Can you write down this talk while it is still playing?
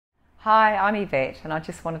Hi, I'm Yvette and I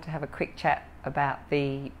just wanted to have a quick chat about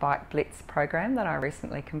the Bike Blitz program that I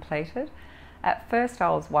recently completed. At first I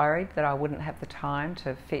was worried that I wouldn't have the time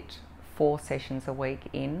to fit 4 sessions a week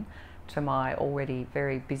in to my already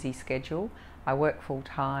very busy schedule. I work full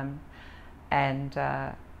time and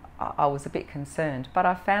I was a bit concerned, but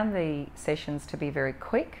I found the sessions to be very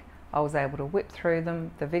quick. I was able to whip through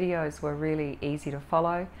them. The videos were really easy to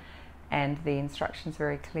follow and the instructions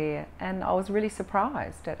very clear, and I was really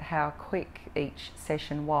surprised at how quick each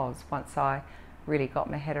session was once I really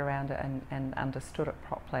got my head around it and understood it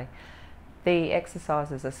properly. The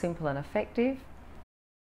exercises are simple and effective.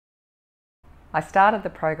 I started the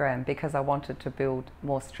program because I wanted to build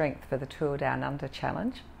more strength for the Tour Down Under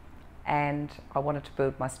challenge, and I wanted to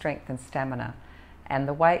build my strength and stamina, and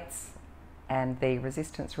the weights and the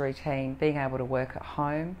resistance routine, being able to work at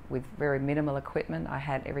home with very minimal equipment. I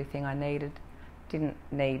had everything I needed, didn't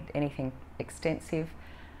need anything extensive,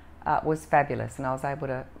 was fabulous, and I was able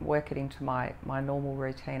to work it into my normal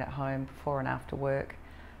routine at home before and after work,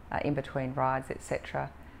 in between rides,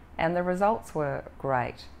 etc. And the results were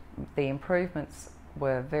great. The improvements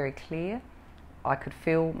were very clear. I could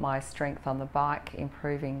feel my strength on the bike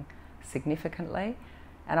improving significantly,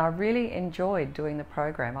 and I really enjoyed doing the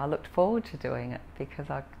program. I looked forward to doing it because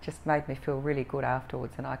it just made me feel really good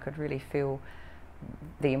afterwards, and I could really feel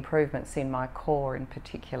the improvements in my core in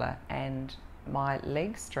particular and my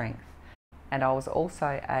leg strength. And I was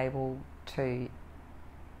also able to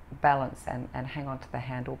balance and hang on to the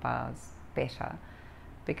handlebars better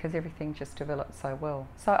because everything just developed so well.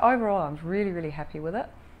 So overall I'm really happy with it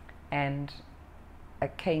and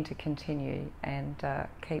keen to continue and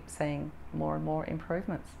keep seeing more and more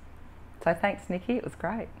improvements. So thanks Nikki, it was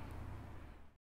great.